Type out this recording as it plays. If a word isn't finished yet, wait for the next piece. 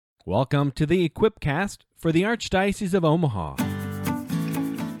Welcome to the Equipcast for the Archdiocese of Omaha.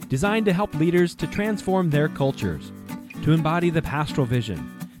 Designed to help leaders to transform their cultures, to embody the pastoral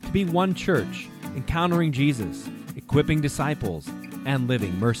vision, to be one church, encountering Jesus, equipping disciples, and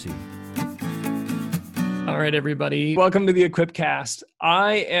living mercy. All right, everybody. Welcome to the Equipcast.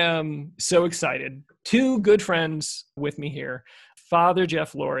 I am so excited. Two good friends with me here. Father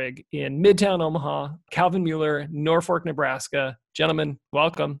Jeff Lorig in Midtown Omaha, Calvin Mueller, Norfolk, Nebraska. Gentlemen,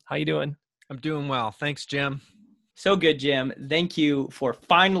 welcome. How you doing? I'm doing well. Thanks, Jim. So good, Jim. Thank you for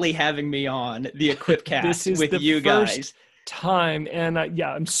finally having me on the Equipcast This is with the you first guys. time, and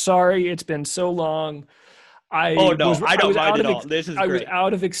I'm sorry it's been so long. I don't mind at all. This is great. I was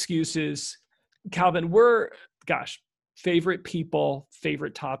out of excuses. Calvin, favorite people,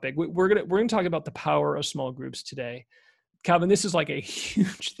 favorite topic. We're gonna talk about the power of small groups today. Calvin, this is like a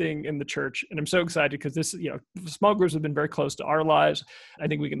huge thing in the church, and I'm so excited because this, small groups have been very close to our lives. I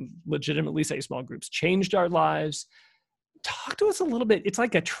think we can legitimately say small groups changed our lives. Talk to us a little bit. It's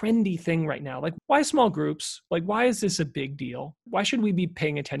like a trendy thing right now. Like, why small groups? Like, why is this a big deal? Why should we be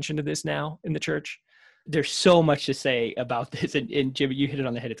paying attention to this now in the church? There's so much to say about this, and Jim, you hit it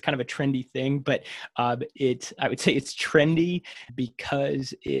on the head. It's kind of a trendy thing, but I would say it's trendy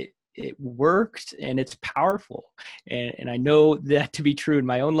because it works and it's powerful. And I know that to be true in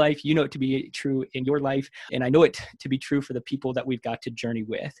my own life. You know it to be true in your life. And I know it to be true for the people that we've got to journey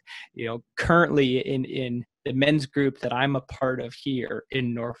with. Currently in the men's group that I'm a part of here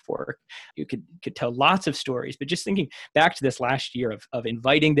in Norfolk, you could tell lots of stories, but just thinking back to this last year of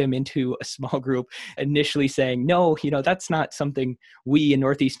inviting them into a small group, initially saying, no, that's not something we in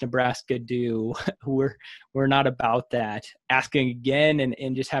Northeast Nebraska do. We're not about that. Asking again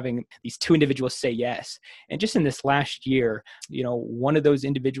and just having these two individuals say yes. And just in this last year, one of those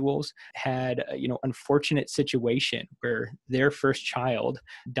individuals had, unfortunate situation where their first child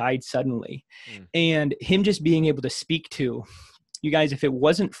died suddenly. And him just being able to speak to, you guys, if it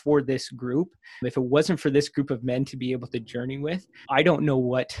wasn't for this group, if it wasn't for this group of men to be able to journey with, I don't know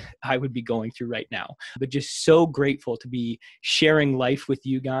what I would be going through right now. But just so grateful to be sharing life with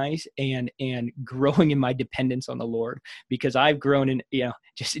you guys and growing in my dependence on the Lord, because I've grown in,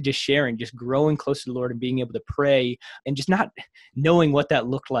 just sharing, just growing close to the Lord and being able to pray and just not knowing what that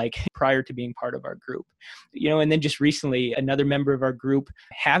looked like prior to being part of our group. And then just recently, another member of our group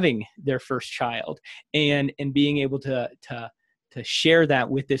having their first child and being able to share that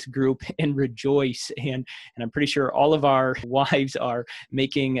with this group and rejoice. And I'm pretty sure all of our wives are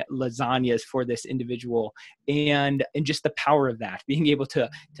making lasagnas for this individual, and just the power of that, being able to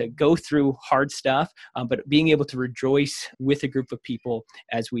go through hard stuff, but being able to rejoice with a group of people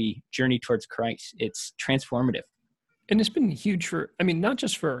as we journey towards Christ. It's transformative. And it's been huge for, not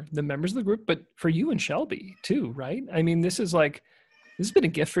just for the members of the group, but for you and Shelby too, right? This has been a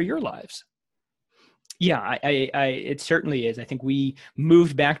gift for your lives. Yeah, it certainly is. I think we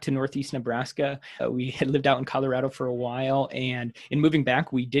moved back to Northeast Nebraska. We had lived out in Colorado for a while, and in moving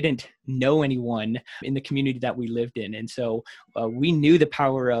back, we didn't know anyone in the community that we lived in. And so we knew the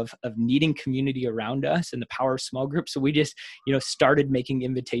power of needing community around us and the power of small groups. So we just, started making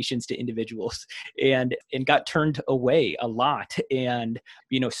invitations to individuals and got turned away a lot. And,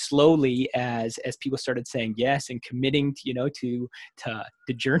 slowly as people started saying yes and committing, to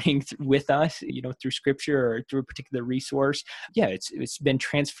journeying with us, through scripture or through a particular resource. Yeah, it's been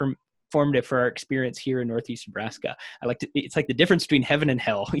transformative for our experience here in Northeast Nebraska. It's like the difference between heaven and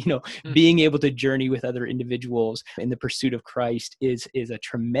hell. Being able to journey with other individuals in the pursuit of Christ is a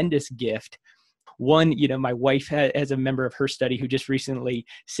tremendous gift. One, my wife has a member of her study who just recently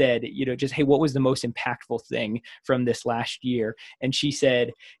said, hey, what was the most impactful thing from this last year? And she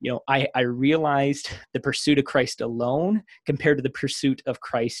said, I realized the pursuit of Christ alone compared to the pursuit of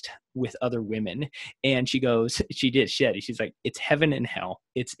Christ with other women. And she said, she's like, it's heaven and hell.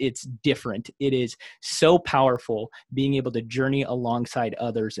 It's different. It is so powerful being able to journey alongside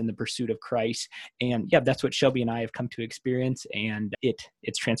others in the pursuit of Christ. And yeah, that's what Shelby and I have come to experience. And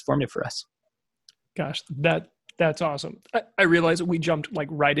it's transformative for us. Gosh, that's awesome. I realize that we jumped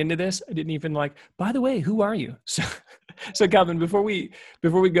right into this. I didn't even by the way, who are you? So Calvin, before we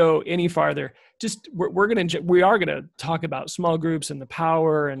go any farther, just we are gonna talk about small groups and the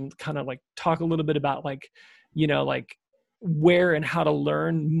power, and kind of talk a little bit about where and how to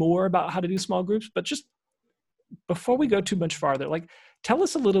learn more about how to do small groups. But just before we go too much farther, tell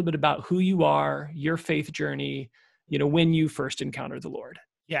us a little bit about who you are, your faith journey, when you first encountered the Lord.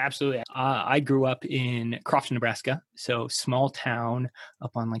 Yeah, absolutely. I grew up in Crofton, Nebraska. So small town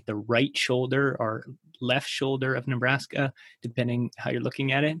up on the right shoulder or left shoulder of Nebraska, depending how you're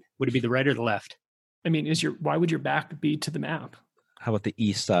looking at it. Would it be the right or the left? Why would your back be to the map? How about the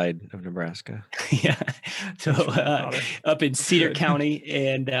east side of Nebraska? Yeah. So up in Cedar Good. County,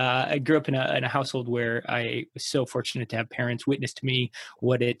 and I grew up in a household where I was so fortunate to have parents witness to me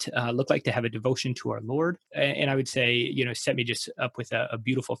what it looked like to have a devotion to our Lord. And I would say, set me just up with a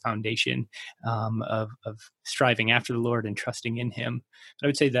beautiful foundation of striving after the Lord and trusting in Him. But I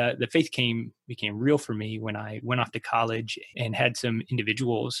would say the faith became real for me when I went off to college and had some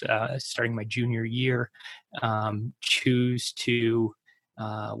individuals starting my junior year choose to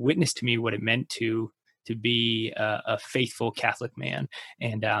witness to me what it meant to be a faithful Catholic man.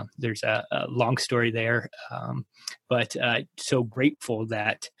 And there's a long story there, but so grateful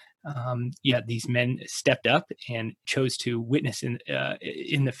that these men stepped up and chose to witness in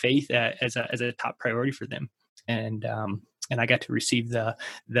the faith as a top priority for them, and I got to receive the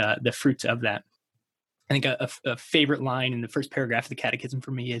fruits of that. I think a favorite line in the first paragraph of the Catechism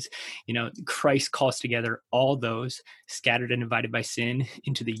for me is, Christ calls together all those scattered and divided by sin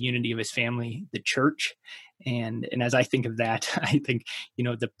into the unity of His family, the church. And as I think of that, I think,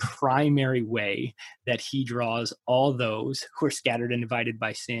 the primary way that He draws all those who are scattered and divided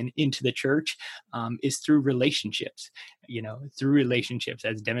by sin into the church is through relationships, through relationships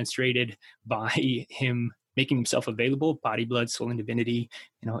as demonstrated by Him making Himself available, body, blood, soul, and divinity,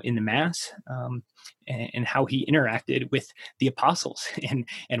 in the Mass, and how He interacted with the apostles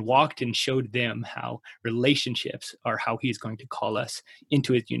and walked and showed them how relationships are how He is going to call us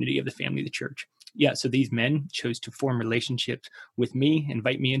into His unity of the family of the church. Yeah, so these men chose to form relationships with me,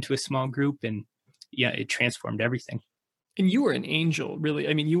 invite me into a small group, and it transformed everything. And you were an angel, really.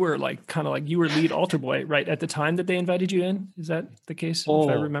 I mean, you were you were lead altar boy, right? At the time that they invited you in? Is that the case, if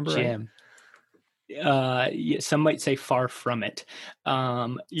I remember Jim. right? Some might say far from it.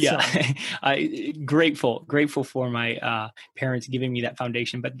 Grateful for my parents giving me that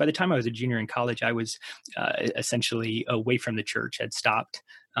foundation. But by the time I was a junior in college, I was essentially away from the church. I'd stopped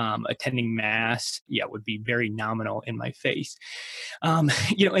attending Mass. Would be very nominal in my faith. And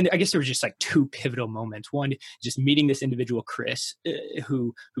I guess there was just like two pivotal moments. One, just meeting this individual, Chris,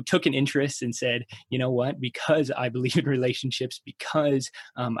 who took an interest and said, you know what, because I believe in relationships, because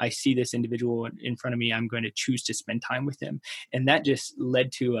I see this individual in front of me, I'm going to choose to spend time with him. And that just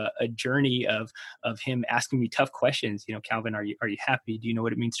led to a journey of him asking me tough questions. Calvin, are you happy? Do you know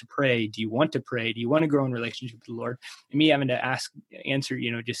what it means to pray? Do you want to pray? Do you want to grow in relationship with the Lord? And me having to answer,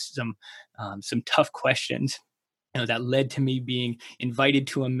 just some tough questions. That led to me being invited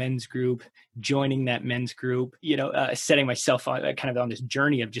to a men's group, joining that men's group, setting myself on kind of on this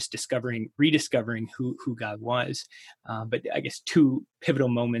journey of just rediscovering who God was. But I guess two pivotal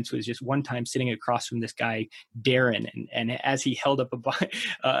moments was just one time sitting across from this guy, Darren. And as he held up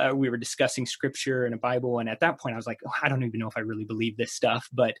we were discussing scripture and a Bible. And at that point I was like, I don't even know if I really believe this stuff,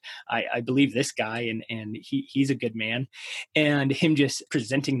 but I believe this guy and he's a good man. And him just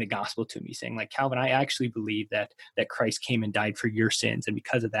presenting the gospel to me, saying like, Calvin, I actually believe that Christ came and died for your sins. And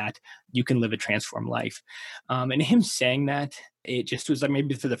because of that, you can live a transformed life. And him saying that, it just was like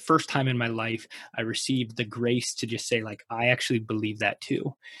maybe for the first time in my life, I received the grace to just say like, I actually believe that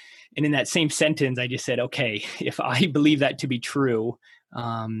too. And in that same sentence, I just said, okay, if I believe that to be true,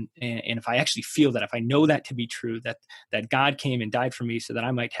 and if I actually feel that, if I know that to be true, that God came and died for me so that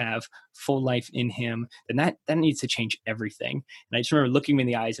I might have full life in Him, then that needs to change everything. And I just remember looking him in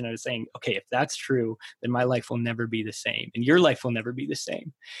the eyes and I was saying, okay, if that's true, then my life will never be the same, and your life will never be the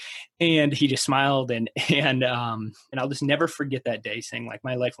same. And he just smiled, and I'll just never forget that day, saying like,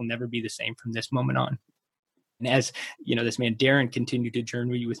 my life will never be the same from this moment on. And as this man, Darren, continued to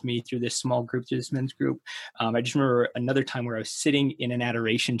journey with me through this small group, through this men's group, I just remember another time where I was sitting in an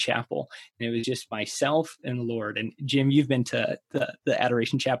adoration chapel, and it was just myself and the Lord. And Jim, you've been to the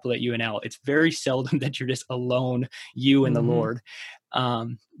adoration chapel at UNL. It's very seldom that you're just alone, you and the Lord.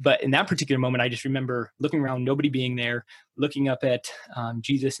 But in that particular moment, I just remember looking around, nobody being there, looking up at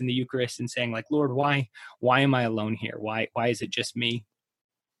Jesus in the Eucharist and saying like, Lord, why am I alone here? Why is it just me?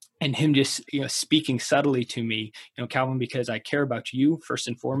 And him just, speaking subtly to me, Calvin, because I care about you first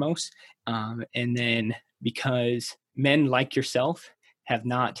and foremost. And then because men like yourself have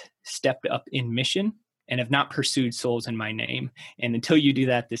not stepped up in mission and have not pursued souls in my name. And until you do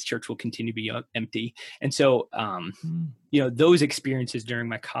that, this church will continue to be empty. And so, those experiences during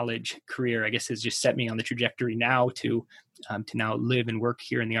my college career, I guess, has just set me on the trajectory now to now live and work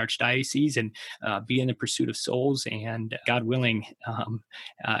here in the Archdiocese and be in the pursuit of souls, and God willing,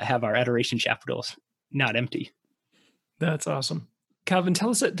 have our adoration chapels not empty. That's awesome. Calvin, tell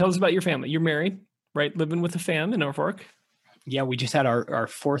us about your family. You're married, right? Living with a fam in Norfolk. Yeah, we just had our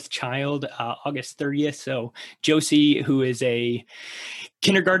fourth child, August 30th. So Josie, who is a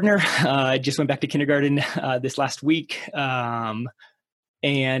kindergartner, just went back to kindergarten this last week.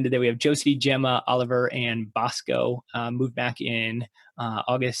 And then we have Josie, Gemma, Oliver, and Bosco moved back in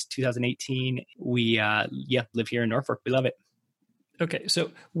August 2018. We live here in Norfolk. We love it. Okay, so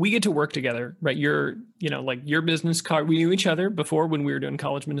we get to work together, right? Like your business card, we knew each other before when we were doing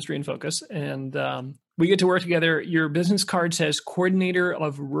college ministry in Focus, and we get to work together. Your business card says coordinator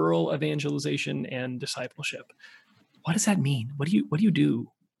of rural evangelization and discipleship. What does that mean? What do you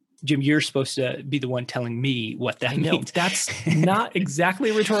do? Jim, you're supposed to be the one telling me what that means. That's not exactly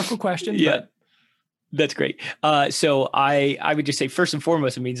a rhetorical question, but that's great. So I would just say, first and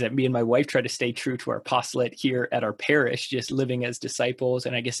foremost, it means that me and my wife try to stay true to our apostolate here at our parish, just living as disciples.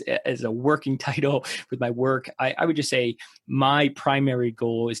 And I guess as a working title with my work, I would just say my primary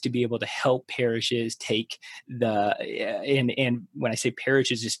goal is to be able to help parishes take and when I say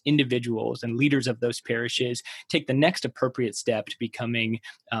parishes, just individuals and leaders of those parishes, take the next appropriate step to becoming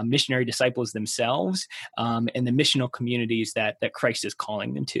missionary disciples themselves and the missional communities that Christ is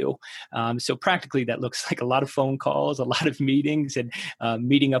calling them to. So practically, that looks like a lot of phone calls, a lot of meetings, and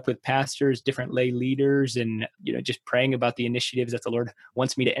meeting up with pastors, different lay leaders, and just praying about the initiatives that the Lord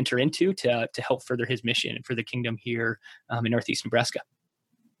wants me to enter into to help further His mission and for the kingdom here in Northeast Nebraska.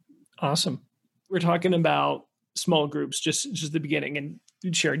 Awesome. We're talking about small groups, just the beginning,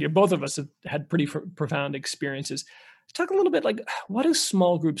 and shared. Both of us have had pretty profound experiences. Talk a little bit like, what do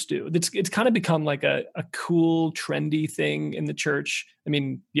small groups do? It's kind of become like a cool, trendy thing in the church. I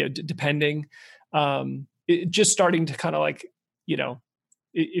mean, depending. Just starting to kind of like,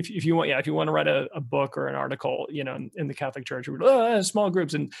 if you want to write a book or an article, in the Catholic Church, small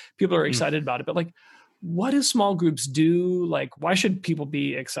groups, and people are excited about it. But like, what do small groups do? Like, why should people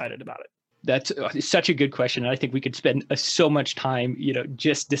be excited about it? That's such a good question. And I think we could spend so much time,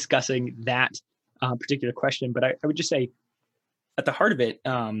 just discussing that particular question. But I would just say, at the heart of it,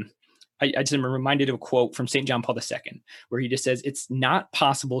 I just am reminded of a quote from St. John Paul II, where he just says, it's not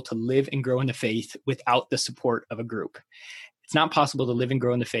possible to live and grow in the faith without the support of a group. It's not possible to live and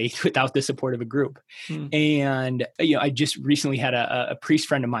grow in the faith without the support of a group. And, I just recently had a priest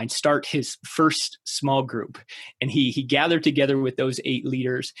friend of mine start his first small group, and he gathered together with those 8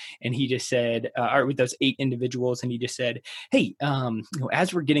 leaders, and he just said, or with those 8 individuals, and he just said, hey,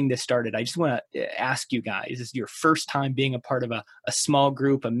 as we're getting this started, I just want to ask you guys, this is your first time being a part of a small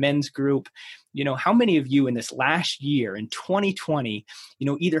group, a men's group. How many of you in this last year, in 2020,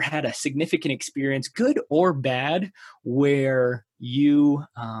 either had a significant experience, good or bad, where you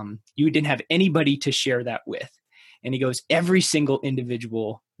didn't have anybody to share that with? And he goes, every single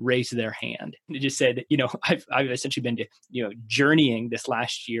individual raised their hand. And it just said, I've essentially been journeying this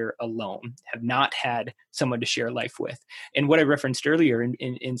last year alone, have not had someone to share life with. And what I referenced earlier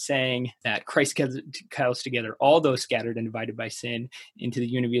in saying that Christ calls together all those scattered and divided by sin into the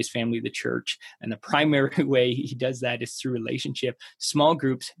unity of His family, the church. And the primary way He does that is through relationship. Small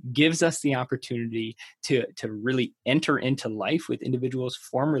groups gives us the opportunity to really enter into life with individuals,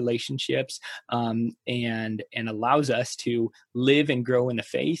 form relationships, and allows us to live and grow in the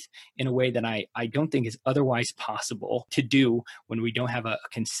faith in a way that I don't think is otherwise possible to do when we don't have a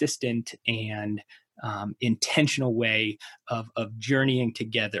consistent and intentional way of journeying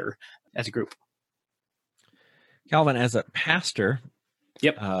together as a group. Calvin, as a pastor,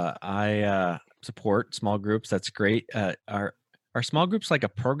 yep, I support small groups. That's great. Are small groups like a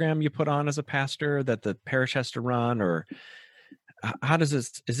program you put on as a pastor that the parish has to run, or how does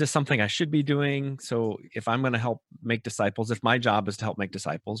this, is this something I should be doing? So if I'm going to help make disciples, if my job is to help make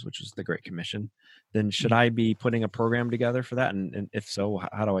disciples, which is the Great Commission, then should I be putting a program together for that? And if so,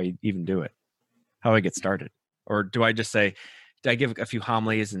 how do I even do it? How do I get started? Or do I just say, do I give a few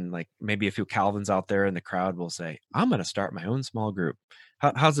homilies and like maybe a few Calvins out there in the crowd will say, I'm going to start my own small group?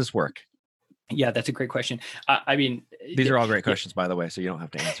 How's this work? Yeah, that's a great question. I mean, these are all great questions, by the way, so you don't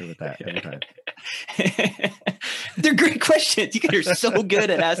have to answer with that every time. They're great questions. You guys are so good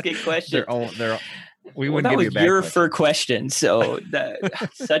at asking questions. We wouldn't give you a bad your question. for question. So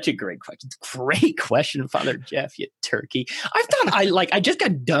such a great question. Great question, Father Jeff, you turkey. I just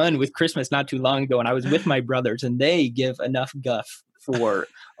got done with Christmas not too long ago, and I was with my brothers, and they give enough guff for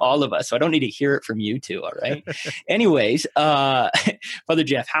all of us. So I don't need to hear it from you two. All right. Anyways, Father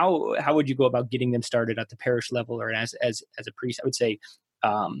Jeff, how would you go about getting them started at the parish level or as a priest? I would say,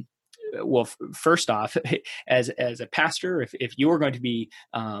 well, first off, as a pastor, if you're going to be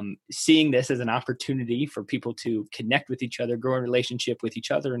seeing this as an opportunity for people to connect with each other, grow a relationship with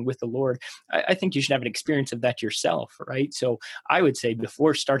each other and with the Lord, I think you should have an experience of that yourself, right? So I would say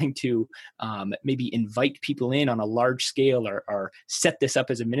before starting to maybe invite people in on a large scale or set this up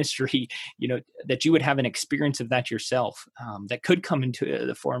as a ministry, that you would have an experience of that yourself. That could come into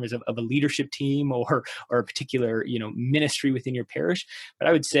the form of a leadership team or a particular, ministry within your parish. But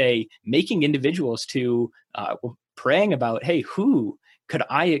I would say making individuals to praying about, hey, who could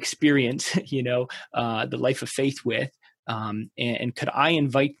I experience, the life of faith with, and could I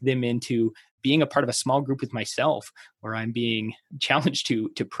invite them into being a part of a small group with myself, where I'm being challenged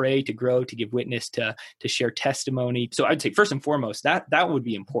to pray, to grow, to give witness, to share testimony. So I'd say first and foremost, that would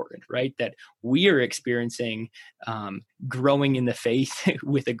be important, right? That we are experiencing growing in the faith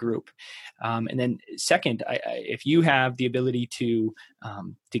with a group. And then second, if you have the ability to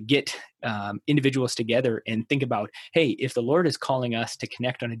get individuals together and think about, hey, if the Lord is calling us to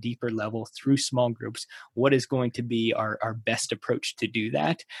connect on a deeper level through small groups, what is going to be our best approach to do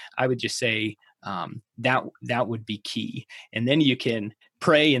that? I would just say that would be key. And then you can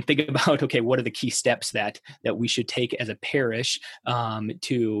pray and think about, okay, what are the key steps that we should take as a parish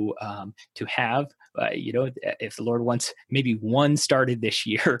to have, if the Lord wants maybe one started this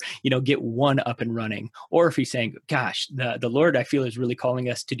year, get one up and running. Or if he's saying, gosh, the Lord, I feel, is really calling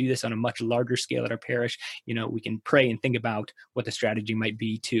us to do this on a much larger scale at our parish, we can pray and think about what the strategy might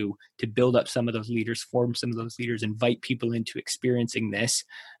be to build up some of those leaders, form some of those leaders, invite people into experiencing this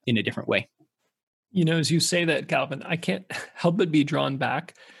in a different way. As you say that, Calvin, I can't help but be drawn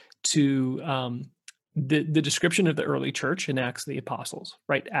back to the description of the early church in Acts of the Apostles,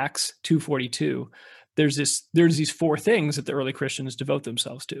 right? Acts 2:42. There's these four things that the early Christians devote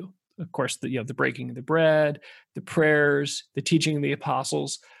themselves to. Of course, the breaking of the bread, the prayers, the teaching of the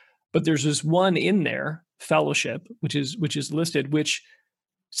apostles. But there's this one in there, fellowship, which is listed, which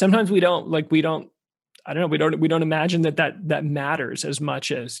sometimes we don't imagine that matters as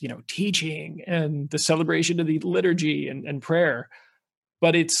much as, teaching and the celebration of the liturgy and prayer.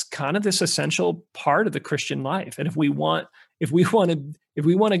 But it's kind of this essential part of the Christian life. And if we want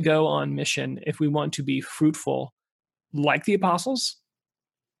to go on mission, if we want to be fruitful like the apostles,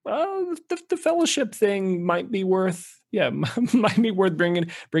 the fellowship thing might be worth bringing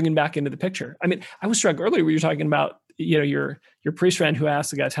back into the picture. I mean, I was struck earlier when you were talking about, your priest friend who asked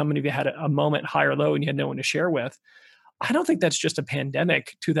the guys, how many of you had a moment high or low and you had no one to share with? I don't think that's just a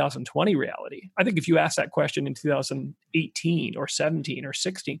pandemic 2020 reality. I think if you asked that question in 2018 or 17 or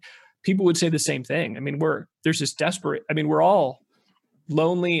 16, people would say the same thing. I mean, we're all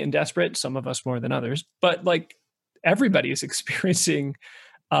lonely and desperate, some of us more than others, but like everybody is experiencing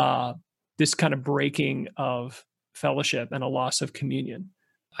this kind of breaking of fellowship and a loss of communion.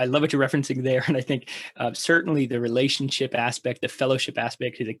 I love what you're referencing there. And I think certainly the relationship aspect, the fellowship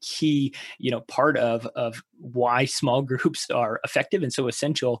aspect is a key, part of why small groups are effective and so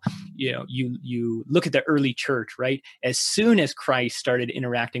essential. You look at the early church, right? As soon as Christ started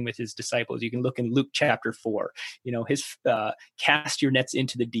interacting with his disciples, you can look in Luke chapter 4, his cast your nets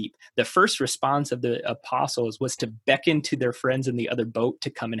into the deep. The first response of the apostles was to beckon to their friends in the other boat to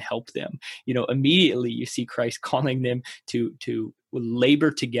come and help them. Immediately you see Christ calling them to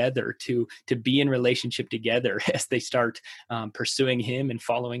labor together, to be in relationship together as they start pursuing him and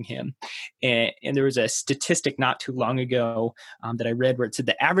following him. And there was a statistic not too long ago that I read where it said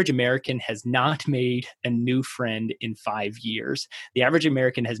the average American has not made a new friend in 5 years. The average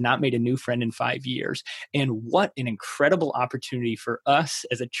American has not made a new friend in 5 years. And what an incredible opportunity for us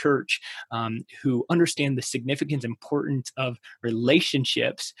as a church who understand the significance and importance of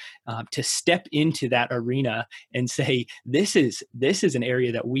relationships to step into that arena and say, this is an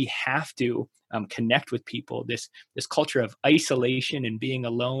area that we have to connect with people, this culture of isolation and being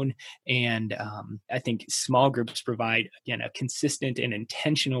alone. And I think small groups provide, again, a consistent and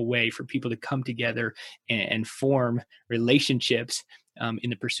intentional way for people to come together and form relationships in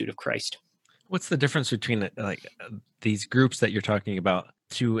the pursuit of Christ. What's the difference between these groups that you're talking about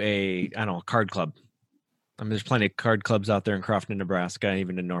to a card club? I mean, there's plenty of card clubs out there in Crofton, Nebraska,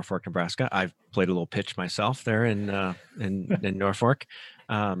 even in Norfolk, Nebraska. I've played a little pitch myself there in Norfolk.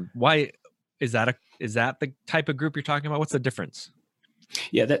 Why is that the type of group you're talking about? What's the difference?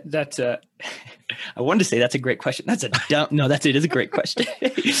 Yeah, that's I wanted to say that's a great question. It is a great question.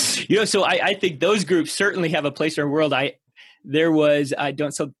 So I think those groups certainly have a place in our world. there was, I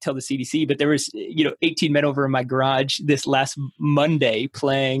don't tell the CDC, but there was, 18 men over in my garage this last Monday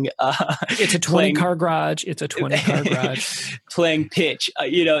playing. It's a 20-car garage. It's a 20-car garage. Playing pitch,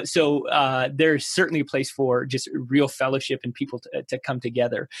 so there's certainly a place for just real fellowship and people to come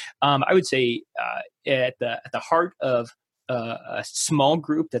together. I would say at the heart of a small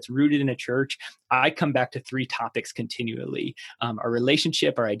group that's rooted in a church, I come back to three topics continually: our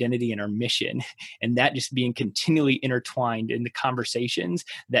relationship, our identity, and our mission. And that just being continually intertwined in the conversations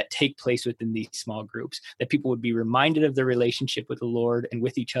that take place within these small groups, that people would be reminded of their relationship with the Lord and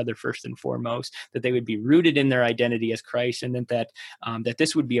with each other first and foremost, that they would be rooted in their identity as Christ, and that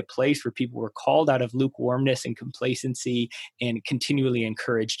this would be a place where people were called out of lukewarmness and complacency and continually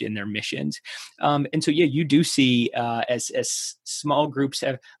encouraged in their missions. And so, you do see as small groups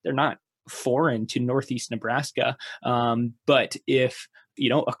they're not foreign to Northeast Nebraska. But if,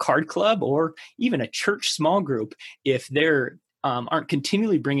 a card club or even a church small group, if they're aren't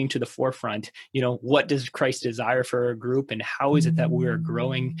continually bringing to the forefront, what does Christ desire for our group, and how is it that we're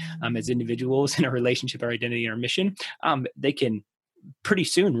growing as individuals in our relationship, our identity, and our mission, they can pretty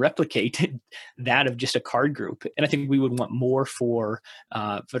soon replicate that of just a card group. And I think we would want more for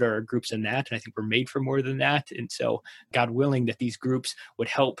our groups than that. And I think we're made for more than that. And so, God willing, that these groups would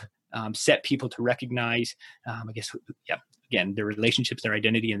help set people to recognize, again, their relationships, their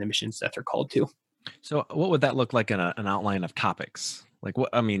identity, and the missions that they're called to. So what would that look like in an outline of topics? Like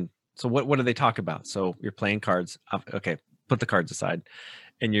so what do they talk about? So you're playing cards. Okay, put the cards aside.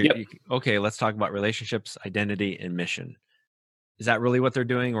 And okay, let's talk about relationships, identity, and mission. Is that really what they're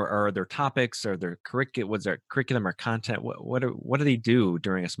doing, or are there topics, or their what's their curriculum or content? What do they do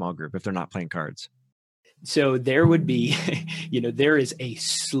during a small group if they're not playing cards? So there would be, there is a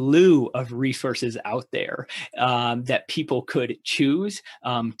slew of resources out there that people could choose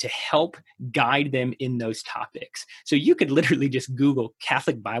to help guide them in those topics. So you could literally just Google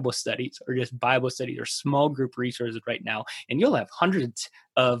Catholic Bible studies or just Bible studies or small group resources right now, and you'll have hundreds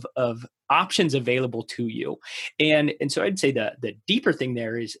of options available to you. And so I'd say the deeper thing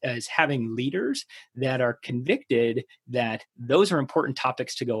there is having leaders that are convicted that those are important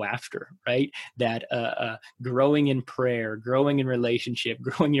topics to go after, right? That growing in prayer, growing in relationship,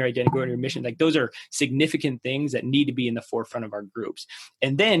 growing your identity, growing your mission, like those are significant things that need to be in the forefront of our groups.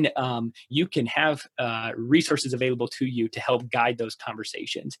 And then you can have resources available to you to help guide those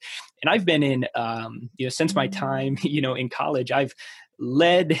conversations. And I've been in, since my time, in college, I've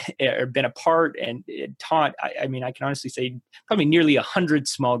led or been a part and taught, I can honestly say probably nearly 100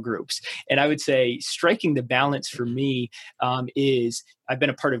 small groups. And I would say striking the balance for me is I've been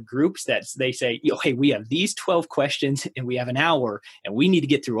a part of groups that they say, hey, we have these 12 questions and we have an hour and we need to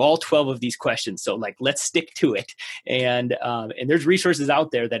get through all 12 of these questions. So let's stick to it. And there's resources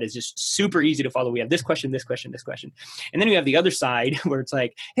out there that is just super easy to follow. We have this question, this question, this question. And then we have the other side where it's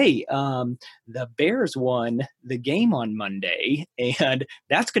like, hey, the Bears won the game on Monday and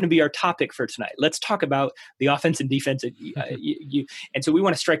that's going to be our topic for tonight. Let's talk about the offense and defense. And so we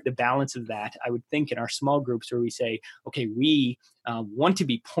want to strike the balance of that, I would think, in our small groups where we say, okay, we want to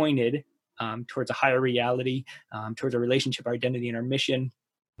be pointed towards a higher reality, towards our relationship, our identity, and our mission.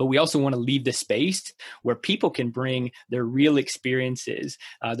 But we also want to leave the space where people can bring their real experiences,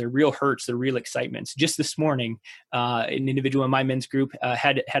 their real hurts, their real excitements. Just this morning, an individual in my men's group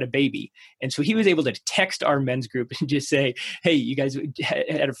had a baby. And so he was able to text our men's group and just say, hey, you guys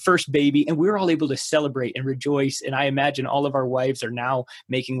had a first baby. And we were all able to celebrate and rejoice. And I imagine all of our wives are now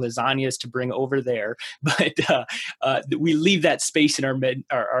making lasagnas to bring over there. But we leave that space in in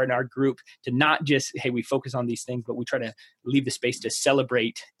our group to not just, hey, we focus on these things, but we try to leave the space to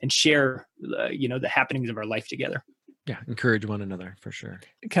celebrate and share, the happenings of our life together. Yeah, encourage one another for sure.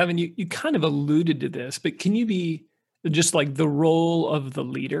 Kevin, you kind of alluded to this, but can you be just like the role of the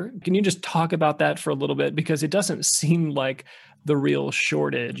leader? Can you just talk about that for a little bit? Because it doesn't seem like the real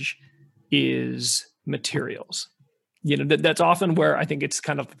shortage is materials. That's often where I think it's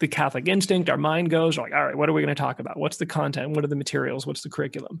kind of the Catholic instinct. Our mind goes like, all right, what are we going to talk about? What's the content? What are the materials? What's the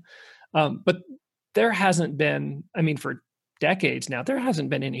curriculum? But there hasn't been, for decades now, there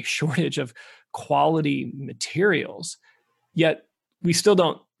hasn't been any shortage of quality materials. Yet we still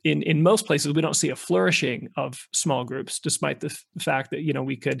don't, in most places, we don't see a flourishing of small groups, despite the fact that,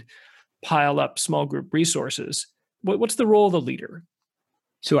 we could pile up small group resources. What's the role of the leader?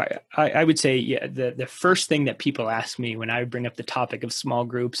 So I would say, the first thing that people ask me when I bring up the topic of small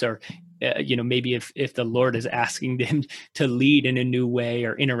groups, or maybe if the Lord is asking them to lead in a new way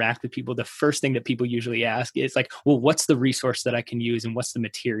or interact with people, the first thing that people usually ask is like, well, what's the resource that I can use and what's the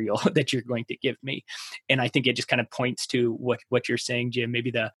material that you're going to give me? And I think it just kind of points to what you're saying, Jim.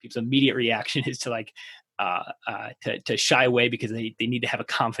 Maybe the people's immediate reaction is to like, to shy away because they need to have a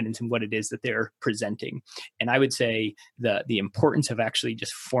confidence in what it is that they're presenting. And I would say the importance of actually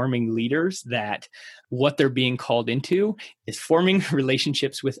just forming leaders, that what they're being called into is forming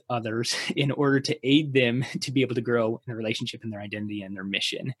relationships with others in order to aid them to be able to grow in a relationship and their identity and their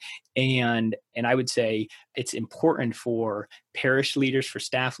mission. And I would say it's important for parish leaders, for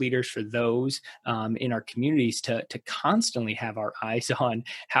staff leaders, for those in our communities to constantly have our eyes on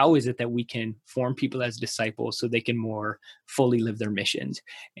how is it that we can form people as disciples so they can more fully live their missions.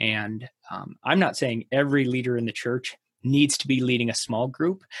 And I'm not saying every leader in the church needs to be leading a small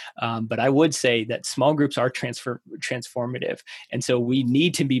group, but I would say that small groups are transformative. And so we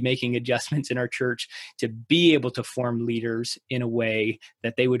need to be making adjustments in our church to be able to form leaders in a way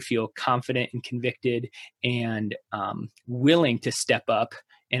that they would feel confident and convicted and willing to step up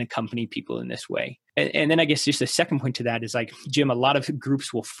and accompany people in this way. And then I guess just the second point to that is, like, Jim, a lot of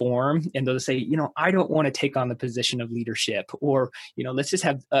groups will form and they'll say, I don't want to take on the position of leadership, or, let's just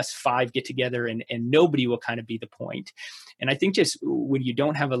have us 5 get together and nobody will kind of be the point. And I think just when you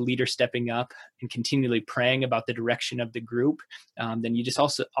don't have a leader stepping up and continually praying about the direction of the group, then you just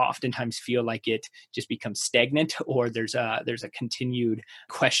also oftentimes feel like it just becomes stagnant, or there's a continued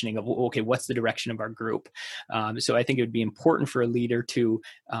questioning of, okay, what's the direction of our group? So I think it would be important for a leader to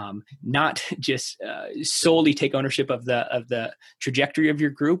not just solely take ownership of the trajectory of your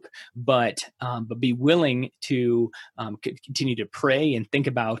group, but be willing to continue to pray and think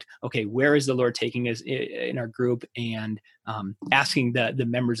about, okay, where is the Lord taking us in our group, and asking the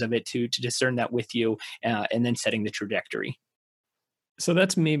members of it to discern that with you, and then setting the trajectory. So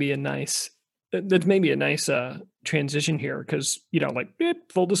that's maybe a nice transition here, because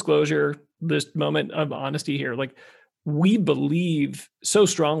full disclosure, this moment of honesty here, like, we believe so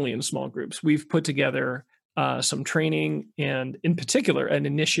strongly in small groups. We've put together some training, and in particular, an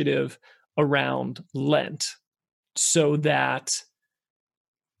initiative around Lent, so that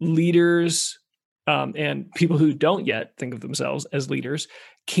leaders and people who don't yet think of themselves as leaders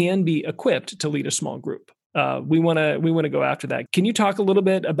can be equipped to lead a small group. We want to go after that. Can you talk a little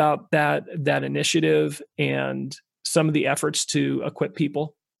bit about that initiative and some of the efforts to equip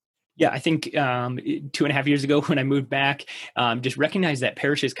people? Yeah, I think 2.5 years ago when I moved back, just recognized that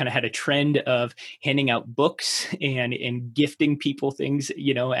parishes kind of had a trend of handing out books and gifting people things,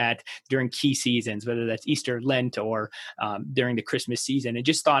 during key seasons, whether that's Easter, Lent, or during the Christmas season. And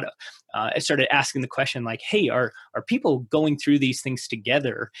just thought, I started asking the question, like, hey, are people going through these things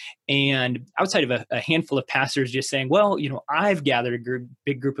together? And outside of a handful of pastors just saying, well, I've gathered a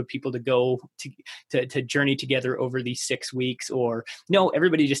big group of people to go to journey together over these 6 weeks, or no,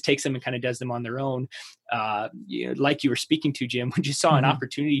 everybody just takes them and kind of does them on their own. Like you were speaking to, Jim, we just saw an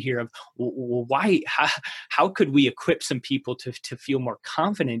opportunity here of, well, how could we equip some people to feel more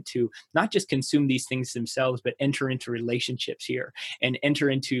confident to not just consume these things themselves, but enter into relationships here, and enter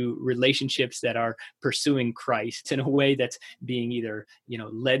into relationships that are pursuing Christ in a way that's being either,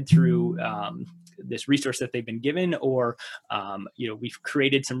 led through this resource that they've been given, or, we've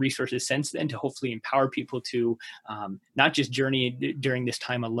created some resources since then to hopefully empower people to not just journey during this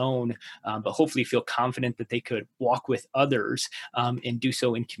time alone, but hopefully feel confident that they could walk with others and do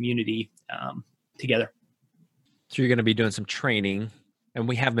so in community together. So you're going to be doing some training, and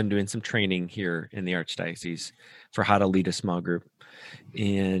we have been doing some training here in the Archdiocese for how to lead a small group.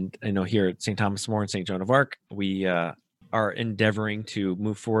 And I know here at St. Thomas More and St. Joan of Arc, we are endeavoring to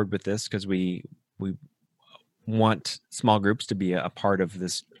move forward with this because we want small groups to be a part of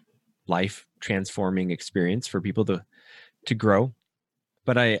this life transforming experience for people to grow.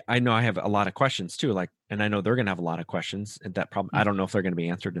 But I know I have a lot of questions too, and I know they're going to have a lot of questions, and that problem, I don't know if they're going to be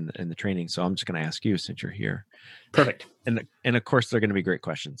answered in the training. So I'm just going to ask you since you're here. Perfect. And of course they're going to be great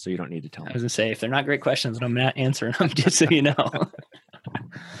questions, so you don't need to tell me. I was going to say, if they're not great questions, I'm not answering them, just so you know.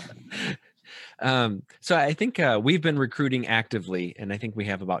 So I think we've been recruiting actively, and I think we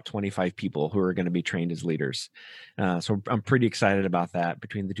have about 25 people who are going to be trained as leaders. So I'm pretty excited about that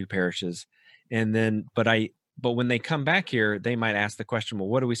between the two parishes. And then, but when they come back here, they might ask the question, well,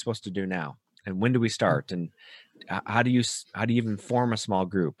 what are we supposed to do now? And when do we start? And how do you even form a small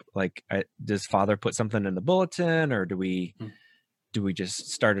group? Like, does Father put something in the bulletin, or do we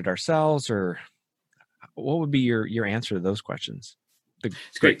just start it ourselves? Or what would be your answer to those questions? The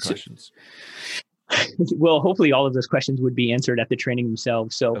great questions. Well, hopefully all of those questions would be answered at the training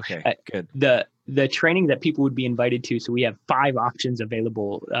themselves. So okay, good. the training that people would be invited to. So we have 5 options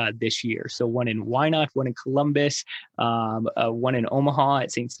available this year. So one in Wynot, one in Columbus, one in Omaha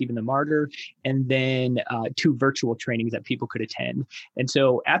at St. Stephen the Martyr, and then 2 virtual trainings that people could attend. And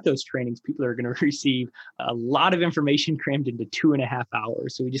so at those trainings, people are going to receive a lot of information crammed into 2.5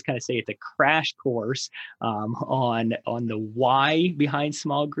 hours. So we just kind of say it's a crash course on the why behind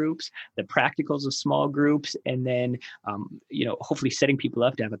small groups, the practicals of small groups, and then hopefully setting people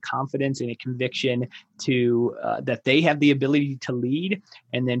up to have a confidence and a conviction to that they have the ability to lead,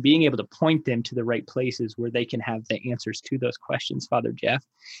 and then being able to point them to the right places where they can have the answers to those questions. Father Jeff,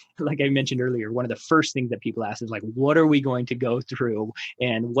 like I mentioned earlier, one of the first things that people ask is like, what are we going to go through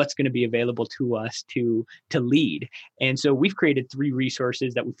and what's going to be available to us to lead? And so we've created 3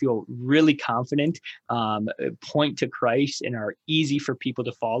 resources that we feel really confident point to Christ and are easy for people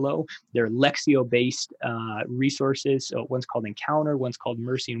to follow. They're Lectio-based resources. So one's called Encounter, one's called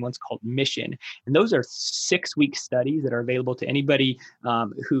Mercy, and one's called Mission. And those are 6-week studies that are available to anybody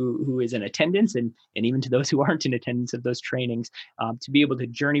who is in attendance, and even to those who aren't in attendance of those trainings, to be able to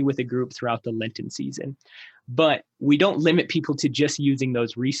journey with a group throughout the Lenten season. But we don't limit people to just using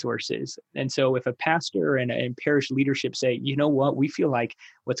those resources. And so if a pastor and parish leadership say, you know what, we feel like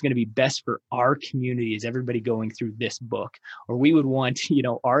what's going to be best for our community is everybody going through this book, or we would want,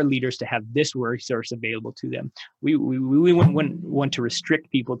 our leaders to have this resource available to them. We wouldn't want to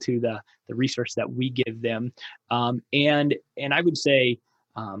restrict people to the resource that we give them. And I would say,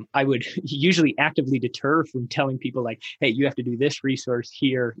 I would usually actively deter from telling people like, hey, you have to do this resource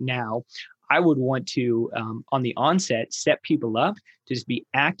here now. I would want to, on the onset, set people up to just be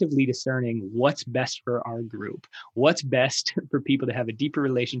actively discerning what's best for our group, what's best for people to have a deeper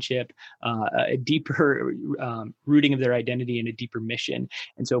relationship, a deeper rooting of their identity, and a deeper mission.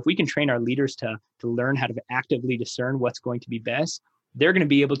 And so if we can train our leaders to learn how to actively discern what's going to be best, they're going to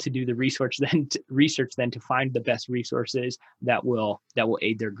be able to do the research then to find the best resources that will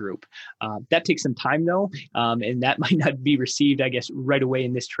aid their group. That takes some time though, and that might not be received, I guess, right away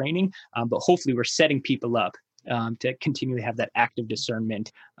in this training. But hopefully, we're setting people up to continually have that active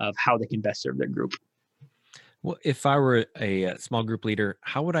discernment of how they can best serve their group. Well, if I were a small group leader,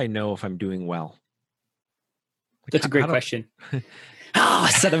 how would I know if I'm doing well? That's a great question.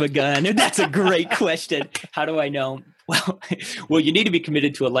 Son of a gun. That's a great question. How do I know? Well, you need to be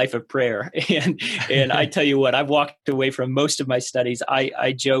committed to a life of prayer. And I tell you what, I've walked away from most of my studies.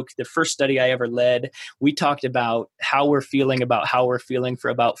 I joke, the first study I ever led, we talked about how we're feeling for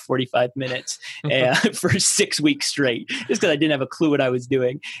about 45 minutes for 6 weeks straight, just because I didn't have a clue what I was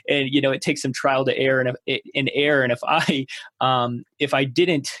doing. And, it takes some trial to error and error. And if I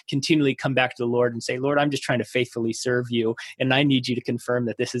didn't continually come back to the Lord and say, Lord, I'm just trying to faithfully serve you, and I need you to confirm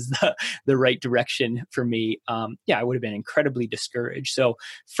that this is the right direction for me, I would have been incredibly discouraged. So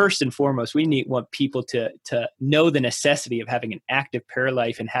first and foremost, we want people to know the necessity of having an active prayer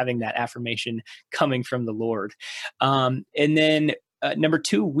life and having that affirmation coming from the Lord. And then number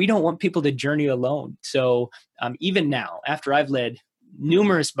 2, we don't want people to journey alone. So even now, after I've led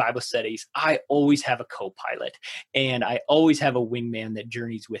numerous Bible studies, I always have a co-pilot, and I always have a wingman that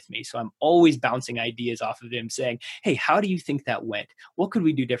journeys with me. So I'm always bouncing ideas off of him saying, hey, how do you think that went? What could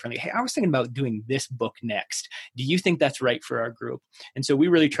we do differently? Hey, I was thinking about doing this book next. Do you think that's right for our group? And so we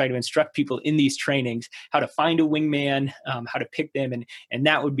really try to instruct people in these trainings how to find a wingman, how to pick them. And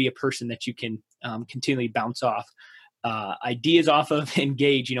that would be a person that you can continually bounce off ideas off of,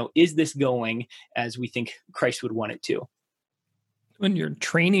 engage, is this going as we think Christ would want it to? When you're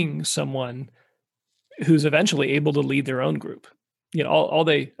training someone who's eventually able to lead their own group,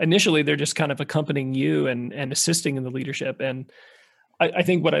 initially they're just kind of accompanying you and assisting in the leadership. And I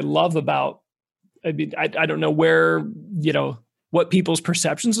think what I love about, I don't know where, what people's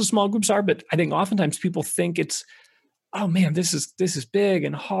perceptions of small groups are, but I think oftentimes people think it's, oh man, this is big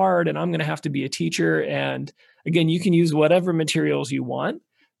and hard, and I'm going to have to be a teacher. And again, you can use whatever materials you want,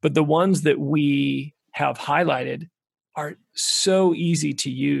 but the ones that we have highlighted are so easy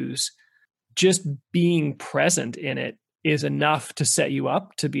to use. Just being present in it is enough to set you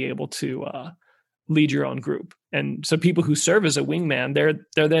up to be able to lead your own group. And so people who serve as a wingman,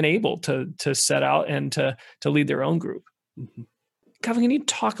 they're then able to set out and to lead their own group. Mm-hmm. Calvin, can you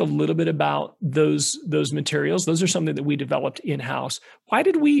talk a little bit about those materials? Those are something that we developed in-house. Why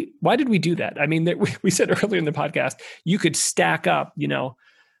did we do that? I mean, we said earlier in the podcast, you could stack up,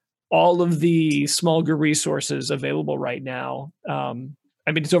 all of the small group resources available right now.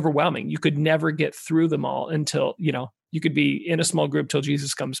 It's overwhelming. You could never get through them all until, you could be in a small group till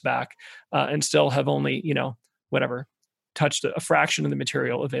Jesus comes back and still have only, touched a fraction of the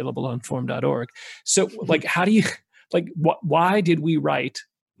material available on form.org. So how do you, why did we write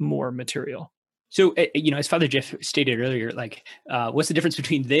more material? So, as Father Jeff stated earlier, like, what's the difference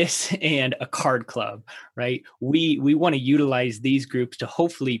between this and a card club, right? We want to utilize these groups to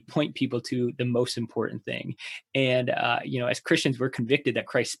hopefully point people to the most important thing. And, as Christians, we're convicted that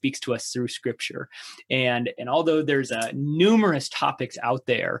Christ speaks to us through Scripture. And although there's numerous topics out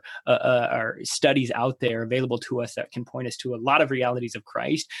there, or studies out there available to us that can point us to a lot of realities of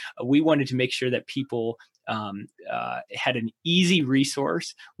Christ, we wanted to make sure that people had an easy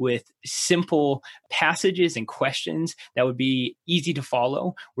resource with simple passages and questions that would be easy to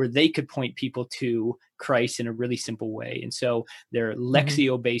follow, where they could point people to Christ in a really simple way. And so they're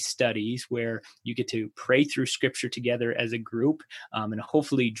Lectio-based studies where you get to pray through Scripture together as a group, and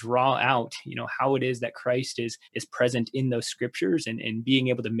hopefully draw out, how it is that Christ is present in those Scriptures, and being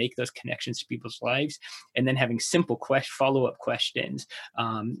able to make those connections to people's lives, and then having simple follow-up questions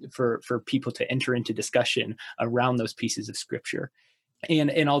for people to enter into discussion around those pieces of Scripture.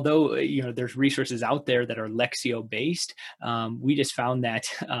 And although, there's resources out there that are Lectio based, we just found that,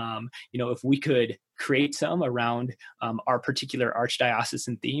 if we could create some around our particular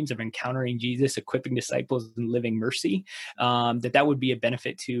archdiocesan themes of encountering Jesus, equipping disciples, and living mercy, that would be a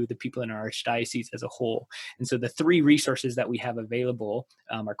benefit to the people in our archdiocese as a whole. And so the three resources that we have available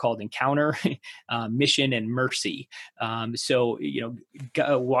are called Encounter, Mission, and Mercy. So,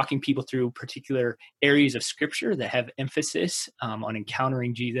 walking people through particular areas of Scripture that have emphasis on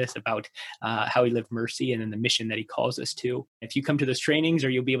encountering Jesus, about how he lived mercy, and then the mission that he calls us to. If you come to those trainings, or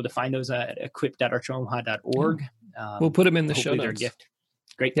you'll be able to find those at equip.archomaha.org. We'll put them in the show notes. Gift.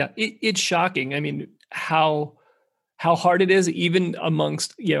 Great. Yeah, it's shocking. I mean, how hard it is, even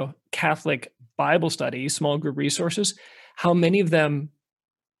amongst Catholic Bible studies, small group resources, how many of them,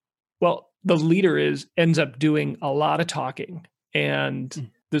 well, the leader ends up doing a lot of talking,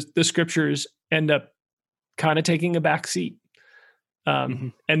 and the Scriptures end up kind of taking a back seat.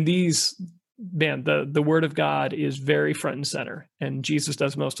 And the Word of God is very front and center, and Jesus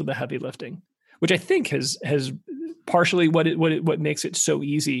does most of the heavy lifting, which I think has partially what makes it so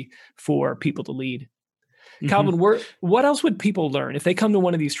easy for people to lead. Calvin, what else would people learn if they come to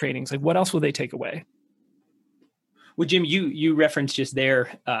one of these trainings? Like, what else will they take away? Well, Jim, you referenced just there,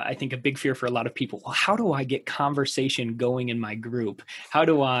 I think a big fear for a lot of people. Well, how do I get conversation going in my group? How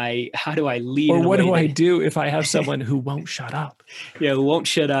do I lead? Or what do I do if I have someone who won't shut up? Who won't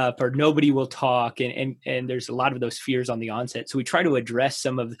shut up, or nobody will talk. And there's a lot of those fears on the onset. So we try to address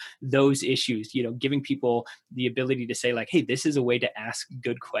some of those issues, giving people the ability to say, like, hey, this is a way to ask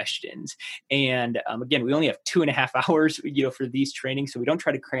good questions. And again, we only have 2.5 hours, for these trainings. So we don't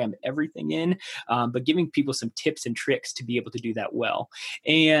try to cram everything in, but giving people some tips and tricks to be able to do that well.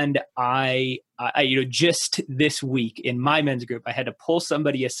 And I just this week in my men's group, I had to pull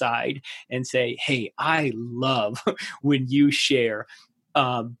somebody aside and say, hey, I love when you share.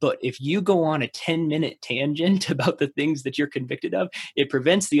 But if you go on a 10-minute tangent about the things that you're convicted of, it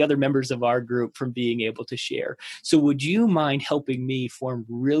prevents the other members of our group from being able to share. So would you mind helping me form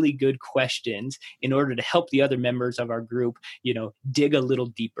really good questions in order to help the other members of our group, dig a little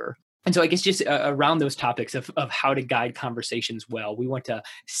deeper? And so I guess just around those topics of how to guide conversations well, we want to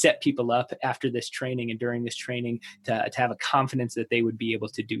set people up after this training and during this training to have a confidence that they would be able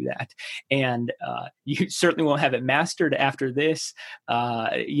to do that. And you certainly won't have it mastered after this,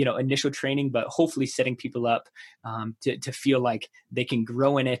 initial training, but hopefully setting people up to feel like they can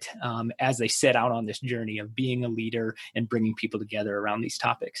grow in it as they set out on this journey of being a leader and bringing people together around these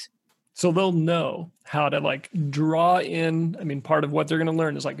topics. So they'll know how to draw in. I mean, part of what they're going to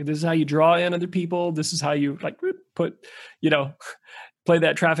learn is this is how you draw in other people. This is how you put, play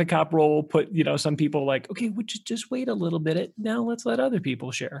that traffic cop role, put, some people okay, would you just wait a little bit. Now let's let other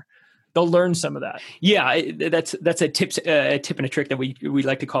people share. They'll learn some of that. Yeah, that's a tip and a trick that we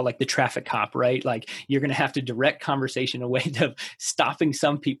like to call the traffic cop, right? You're going to have to direct conversation away to stopping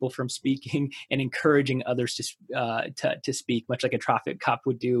some people from speaking and encouraging others to speak, much like a traffic cop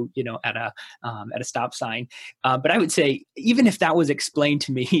would do, at a stop sign. But I would say, even if that was explained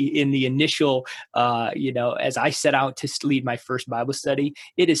to me in the initial, as I set out to lead my first Bible study,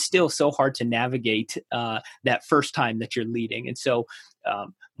 it is still so hard to navigate that first time that you're leading, and so.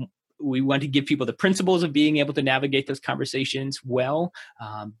 We want to give people the principles of being able to navigate those conversations well.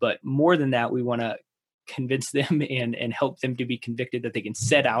 But more than that, we want to convince them and help them to be convicted that they can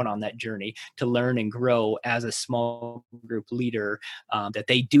set out on that journey to learn and grow as a small group leader, that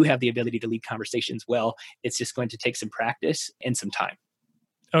they do have the ability to lead conversations well. It's just going to take some practice and some time.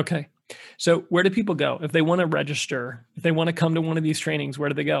 Okay. So where do people go? If they want to register, if they want to come to one of these trainings, where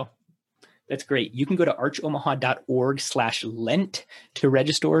do they go? That's great. You can go to archomaha.org/Lent to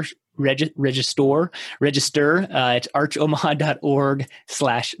register register. It's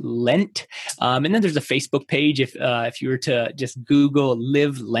archomaha.org/Lent. And then there's a Facebook page. If you were to just Google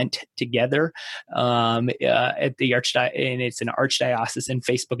Live Lent Together at the and it's an Archdiocesan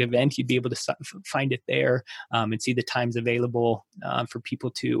Facebook event, you'd be able to find it there and see the times available for people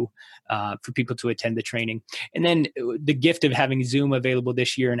to attend the training. And then the gift of having Zoom available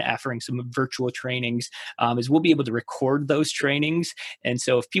this year and offering some virtual trainings is we'll be able to record those trainings. And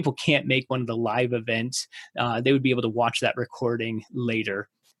so if people can't make one of the live events, they would be able to watch that recording later.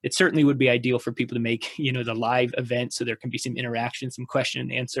 It certainly would be ideal for people to make, the live event so there can be some interaction, some question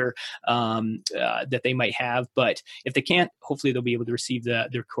and answer that they might have. But if they can't, hopefully they'll be able to receive the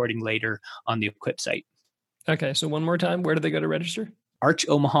recording later on the Equip site. Okay, so one more time, where do they go to register?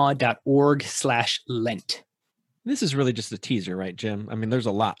 archomaha.org/Lent. This is really just a teaser, right, Jim? I mean, there's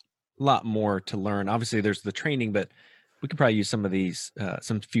a lot more to learn. Obviously, there's the training, but we could probably use some of these,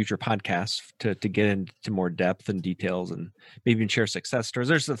 some future podcasts to get into more depth and details, and maybe even share success stories.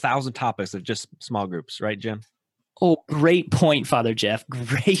 There's 1,000 topics of just small groups, right, Jim? Oh, great point, Father Jeff.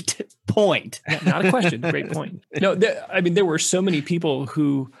 Great point. Yeah, not a question. Great point. No, there were so many people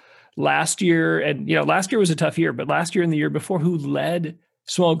who last year, and last year was a tough year, but last year and the year before, who led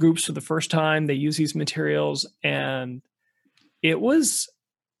small groups for the first time. They use these materials, and it was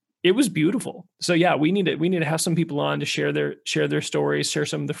beautiful. So yeah, we need to have some people on to share their stories, share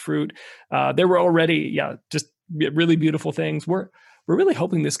some of the fruit. There were already, just really beautiful things. We're really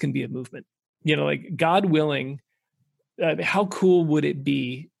hoping this can be a movement. Like, God willing, how cool would it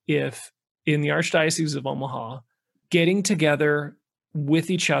be if in the Archdiocese of Omaha, getting together with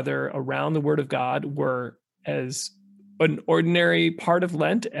each other around the Word of God were as an ordinary part of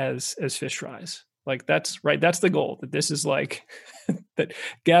Lent as fish fries. Like, that's right. That's the goal. That this is like that,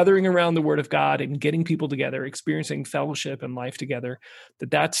 gathering around the Word of God and getting people together, experiencing fellowship and life together.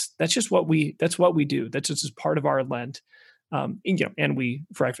 That's just what we do. That's just part of our Lent. And we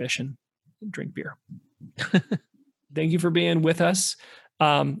fry fish and drink beer. Thank you for being with us.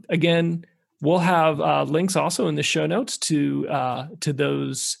 Again, we'll have links also in the show notes to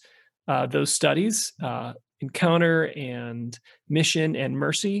those studies, Encounter and Mission and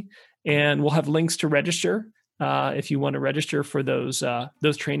Mercy. And we'll have links to register if you want to register for those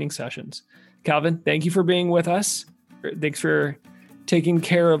training sessions. Calvin, thank you for being with us. Thanks for taking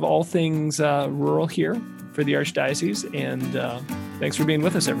care of all things rural here for the Archdiocese. And thanks for being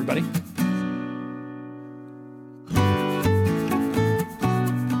with us, everybody.